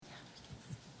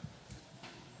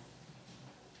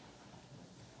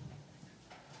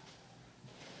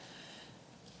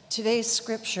Today's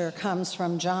scripture comes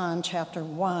from John chapter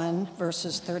 1,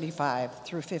 verses 35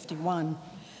 through 51.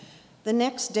 The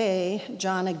next day,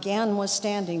 John again was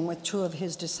standing with two of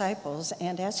his disciples,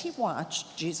 and as he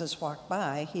watched Jesus walk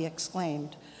by, he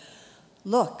exclaimed,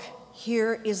 "Look,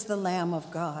 here is the Lamb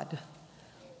of God."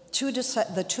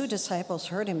 The two disciples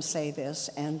heard him say this,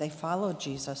 and they followed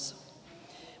Jesus.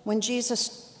 When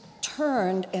Jesus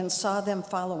turned and saw them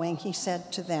following, he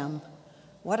said to them,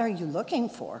 "What are you looking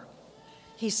for?"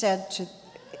 They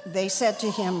said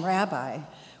to him, "Rabbi,"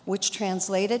 which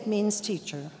translated means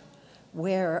teacher,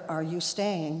 "where are you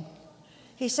staying?"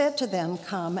 He said to them,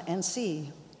 "Come and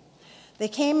see." They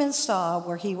came and saw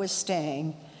where he was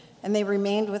staying, and they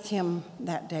remained with him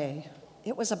that day.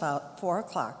 It was about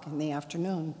 4:00 in the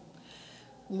afternoon.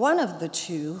 One of the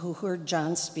two who heard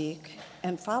John speak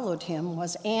and followed him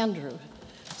was Andrew,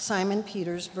 Simon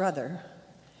Peter's brother.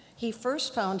 He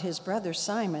first found his brother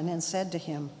Simon and said to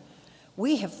him,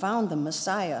 "We have found the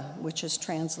Messiah," which is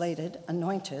translated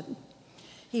anointed.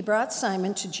 He brought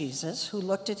Simon to Jesus, who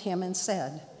looked at him and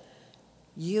said,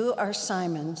 "You are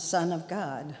Simon, son of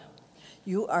God.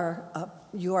 You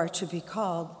are to be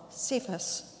called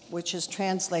Cephas," which is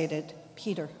translated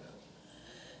Peter.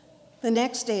 The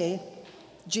next day,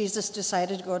 Jesus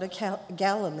decided to go to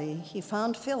Galilee. He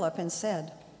found Philip and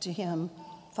said to him,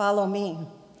 "Follow me."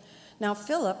 Now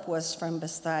Philip was from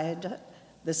Bethsaida,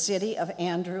 the city of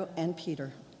Andrew and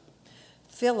Peter.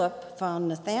 Philip found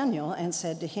Nathanael and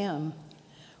said to him,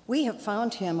 "We have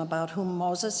found him about whom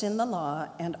Moses in the law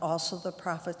and also the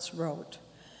prophets wrote,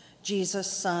 Jesus,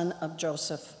 son of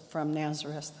Joseph from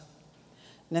Nazareth."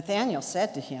 Nathanael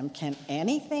said to him, "Can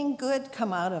anything good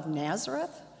come out of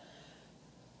Nazareth?"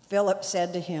 Philip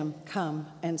said to him, "Come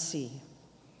and see."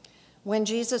 When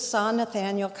Jesus saw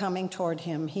Nathanael coming toward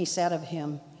him, he said of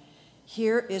him,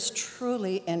 "Here is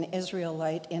truly an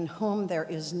Israelite in whom there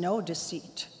is no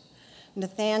deceit."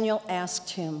 Nathanael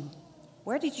asked him,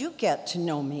 "Where did you get to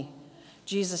know me?"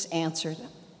 Jesus answered,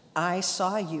 "I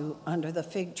saw you under the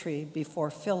fig tree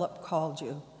before Philip called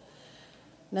you."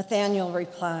 Nathanael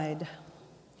replied,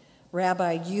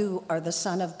 "Rabbi, you are the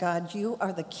Son of God. You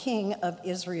are the King of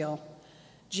Israel."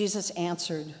 Jesus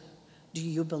answered, "Do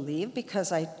you believe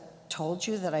because I told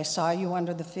you that I saw you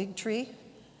under the fig tree?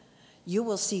 You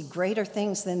will see greater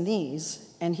things than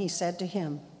these." And he said to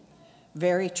him,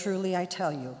 "Very truly I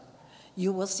tell you,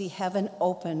 you will see heaven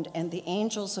opened and the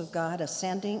angels of God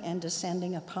ascending and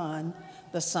descending upon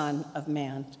the Son of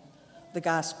Man." The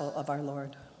gospel of our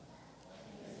Lord.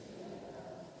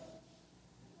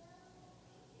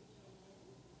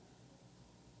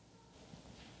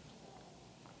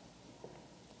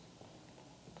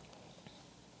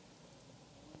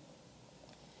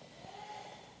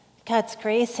 God's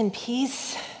grace and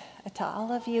peace to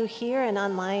all of you here and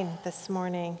online this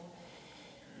morning.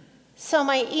 So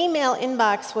my email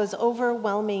inbox was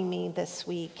overwhelming me this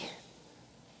week.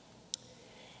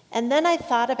 And then I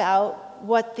thought about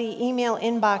what the email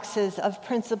inboxes of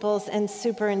principals and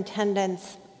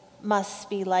superintendents must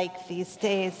be like these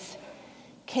days.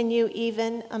 Can you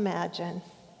even imagine?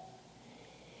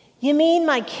 You mean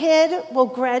my kid will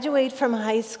graduate from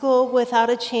high school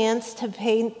without a chance to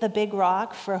paint the big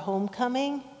rock for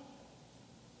homecoming?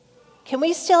 Can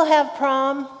we still have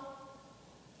prom?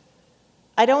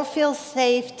 I don't feel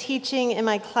safe teaching in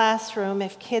my classroom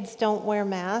if kids don't wear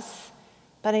masks,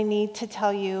 but I need to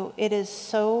tell you, it is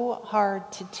so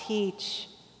hard to teach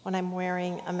when I'm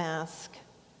wearing a mask.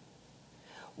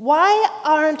 Why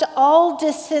aren't all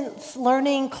distance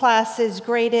learning classes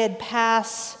graded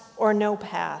pass or no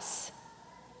pass?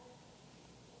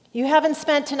 You haven't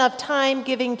spent enough time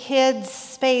giving kids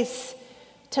space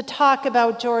to talk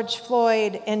about George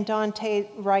Floyd and Daunte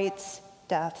Wright's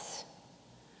deaths.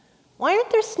 Why aren't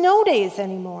there snow days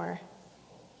anymore?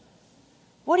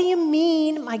 What do you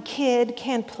mean my kid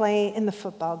can't play in the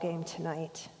football game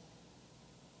tonight?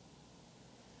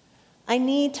 I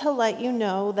need to let you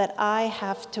know that I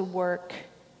have to work,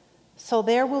 so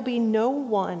there will be no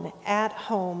one at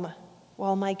home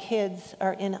while my kids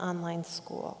are in online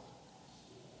school.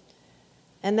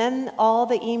 And then all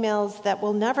the emails that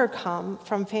will never come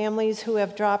from families who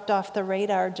have dropped off the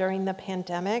radar during the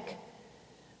pandemic,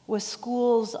 with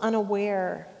schools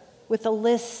unaware, with a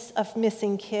list of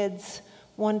missing kids,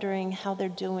 wondering how they're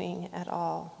doing at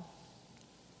all.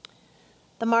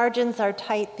 The margins are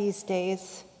tight these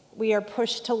days. We are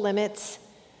pushed to limits.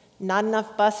 Not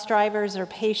enough bus drivers or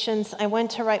patients. I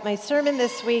went to write my sermon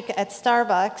this week at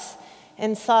Starbucks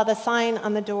and saw the sign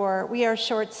on the door, "We are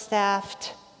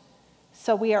short-staffed,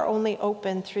 so we are only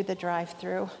open through the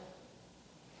drive-thru."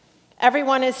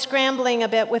 Everyone is scrambling a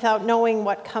bit without knowing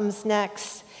what comes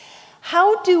next.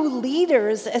 How do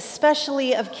leaders,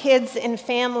 especially of kids and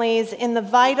families, in the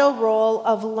vital role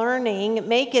of learning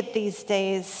make it these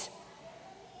days?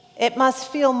 It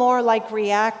must feel more like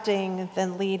reacting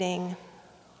than leading.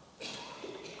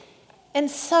 And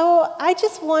so I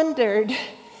just wondered,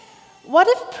 what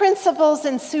if principals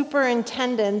and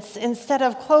superintendents, instead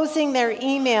of closing their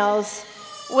emails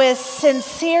with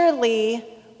sincerely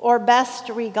or best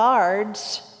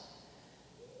regards,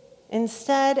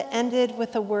 instead ended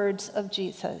with the words of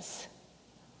Jesus,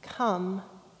 come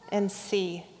and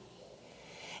see?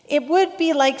 It would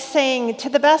be like saying, to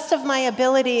the best of my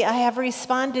ability, I have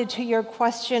responded to your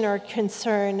question or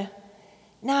concern.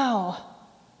 Now,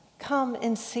 come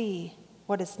and see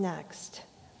what is next.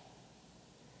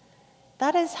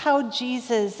 That is how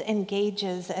Jesus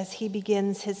engages as he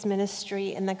begins his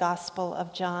ministry in the Gospel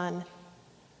of John.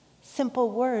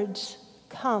 Simple words,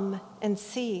 come and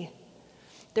see.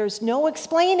 There's no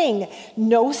explaining,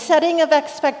 no setting of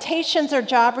expectations or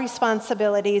job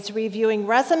responsibilities, reviewing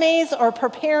resumes or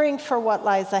preparing for what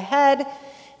lies ahead.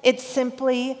 It's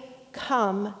simply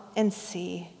come and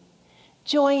see.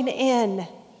 Join in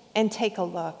and take a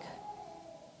look.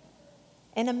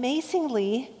 And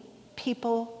amazingly,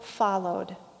 people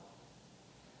followed.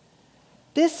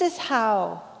 This is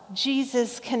how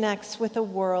Jesus connects with the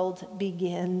world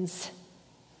begins.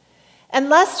 And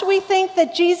lest we think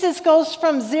that Jesus goes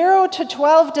from 0 to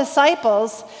 12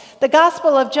 disciples, the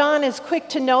Gospel of John is quick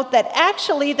to note that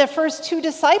actually the first 2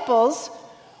 disciples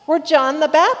were John the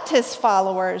Baptist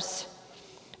followers.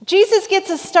 Jesus gets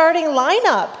a starting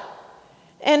lineup,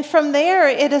 and from there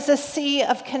it is a sea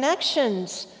of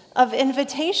connections, of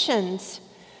invitations.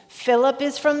 Philip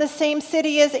is from the same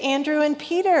city as Andrew and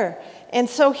Peter, and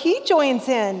so he joins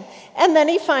in. And then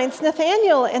he finds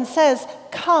Nathanael and says,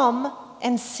 come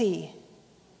and see.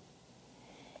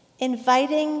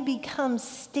 Inviting becomes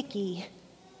sticky,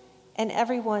 and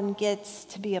everyone gets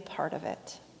to be a part of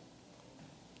it.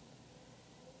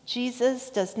 Jesus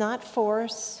does not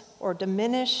force or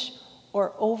diminish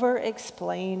or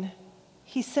over-explain.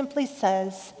 He simply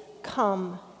says,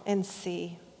 come and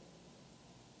see.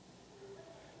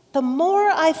 The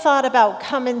more I thought about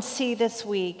come and see this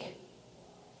week,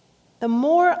 the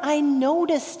more I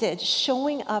noticed it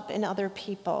showing up in other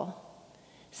people.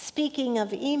 Speaking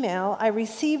of email, I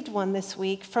received one this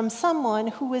week from someone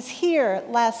who was here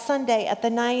last Sunday at the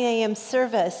 9 a.m.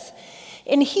 service,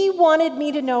 and he wanted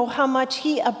me to know how much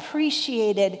he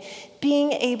appreciated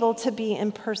being able to be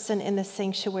in person in the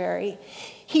sanctuary.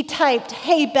 He typed,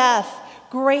 "Hey Beth,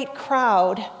 great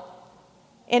crowd,"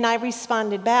 and I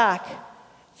responded back,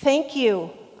 "Thank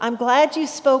you. I'm glad you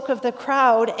spoke of the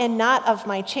crowd and not of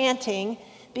my chanting,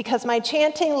 because my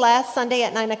chanting last Sunday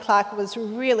at 9 o'clock was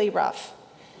really rough."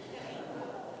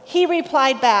 He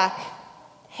replied back,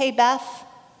 "Hey Beth,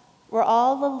 we're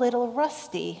all a little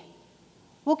rusty.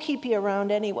 We'll keep you around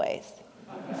anyways."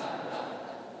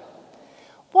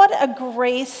 What a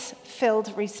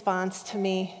grace-filled response to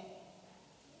me.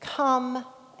 Come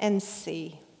and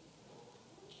see.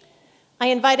 I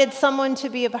invited someone to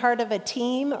be a part of a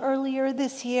team earlier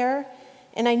this year,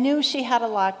 and I knew she had a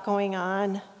lot going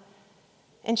on.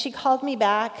 And she called me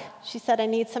back. She said, "I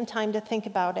need some time to think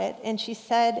about it." And she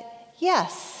said,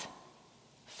 "Yes,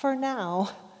 for now."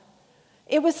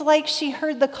 It was like she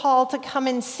heard the call to come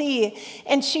and see,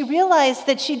 and she realized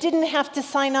that she didn't have to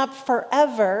sign up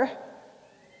forever,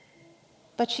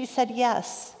 but she said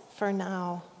yes for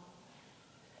now.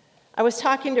 I was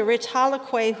talking to Rich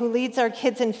Holliquay, who leads our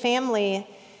kids and family,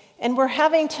 and we're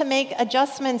having to make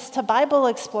adjustments to Bible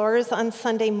Explorers on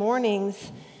Sunday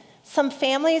mornings. Some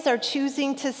families are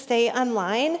choosing to stay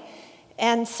online,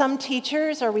 and some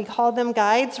teachers, or we call them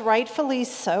guides, rightfully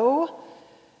so,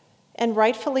 and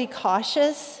rightfully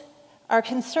cautious, are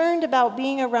concerned about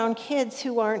being around kids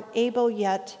who aren't able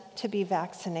yet to be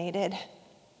vaccinated.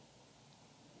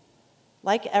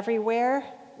 Like everywhere,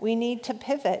 we need to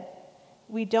pivot.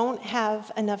 We don't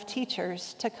have enough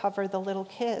teachers to cover the little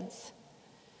kids.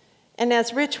 And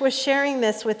as Rich was sharing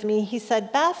this with me, he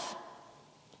said, "Beth,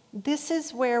 this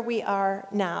is where we are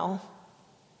now.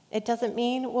 It doesn't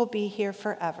mean we'll be here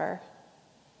forever.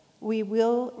 We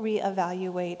will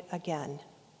reevaluate again.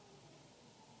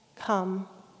 Come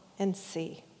and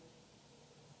see."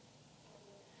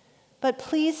 But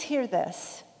please hear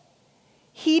this.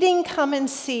 Heeding come and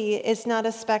see is not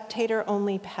a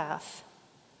spectator-only path.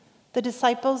 The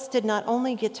disciples did not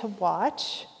only get to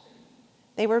watch,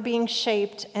 they were being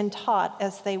shaped and taught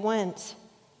as they went.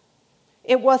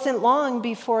 It wasn't long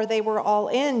before they were all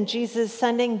in, Jesus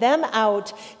sending them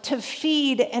out to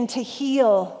feed and to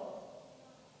heal.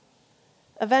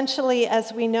 Eventually,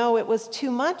 as we know, it was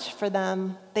too much for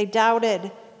them. They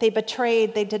doubted, They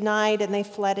betrayed, they denied, and they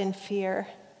fled in fear.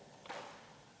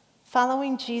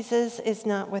 Following Jesus is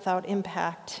not without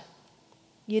impact.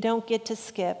 You don't get to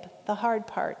skip the hard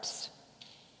parts.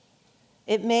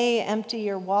 It may empty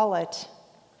your wallet,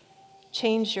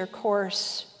 change your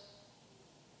course.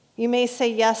 You may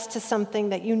say yes to something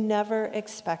that you never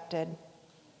expected.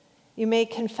 You may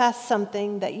confess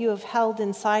something that you have held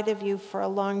inside of you for a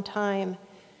long time.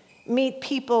 Meet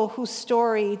people whose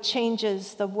story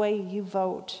changes the way you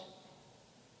vote.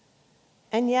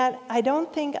 And yet, I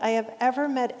don't think I have ever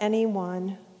met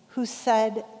anyone who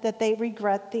said that they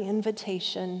regret the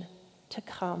invitation to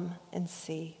come and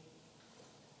see.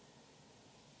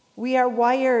 We are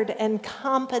wired and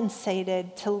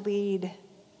compensated to lead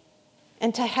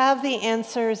and to have the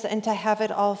answers and to have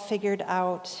it all figured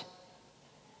out.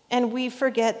 And we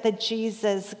forget that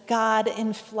Jesus, God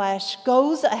in flesh,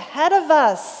 goes ahead of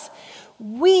us.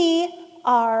 We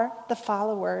are the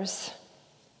followers.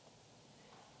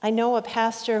 I know a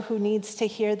pastor who needs to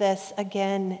hear this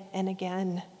again and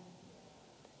again.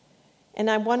 And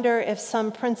I wonder if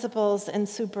some principals and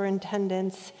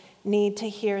superintendents need to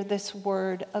hear this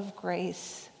word of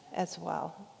grace as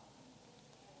well.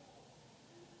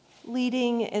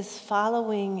 Leading is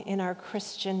following in our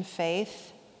Christian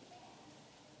faith.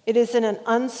 It is in an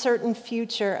uncertain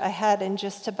future ahead in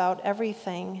just about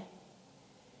everything.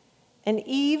 And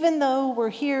even though we're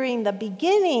hearing the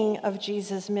beginning of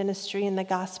Jesus' ministry in the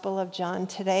Gospel of John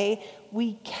today,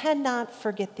 we cannot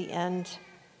forget the end.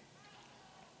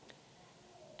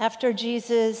 After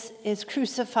Jesus is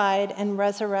crucified and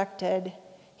resurrected,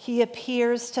 he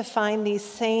appears to find these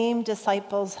same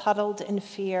disciples huddled in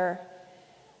fear.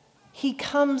 He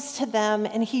comes to them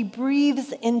and he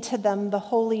breathes into them the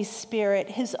Holy Spirit,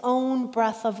 his own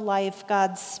breath of life,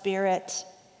 God's Spirit.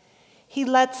 He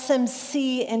lets them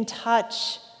see and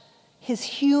touch his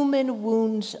human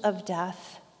wounds of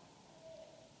death.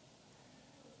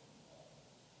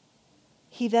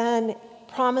 He then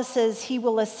promises he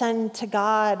will ascend to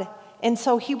God, and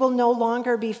so he will no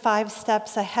longer be 5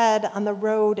 steps ahead on the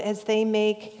road as they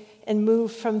make and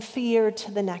move from fear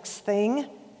to the next thing.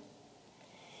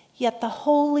 Yet the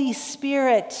Holy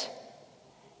Spirit,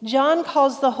 John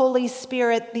calls the Holy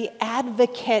Spirit the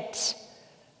advocate,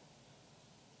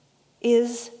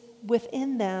 is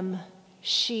within them.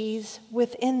 She's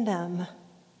within them.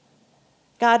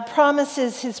 God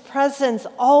promises his presence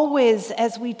always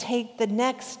as we take the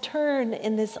next turn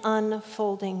in this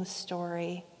unfolding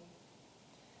story.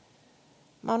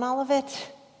 Among all of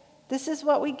it, this is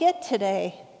what we get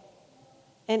today.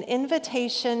 An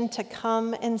invitation to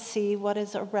come and see what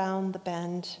is around the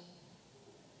bend.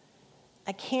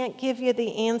 I can't give you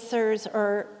the answers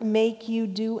or make you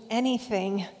do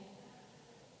anything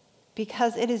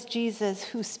because it is Jesus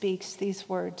who speaks these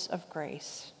words of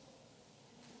grace.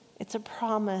 It's a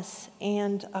promise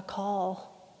and a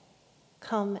call.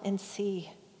 Come and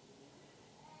see.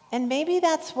 And maybe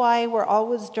that's why we're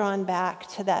always drawn back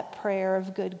to that prayer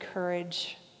of good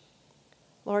courage.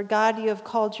 Lord God, you have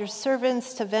called your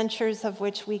servants to ventures of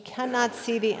which we cannot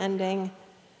see the ending,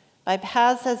 by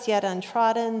paths as yet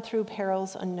untrodden, through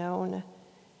perils unknown.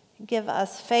 Give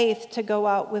us faith to go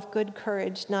out with good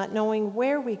courage, not knowing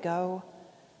where we go,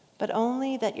 but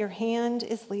only that your hand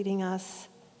is leading us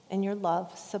and your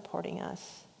love supporting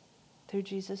us. Through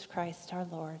Jesus Christ our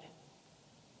Lord.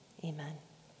 Amen.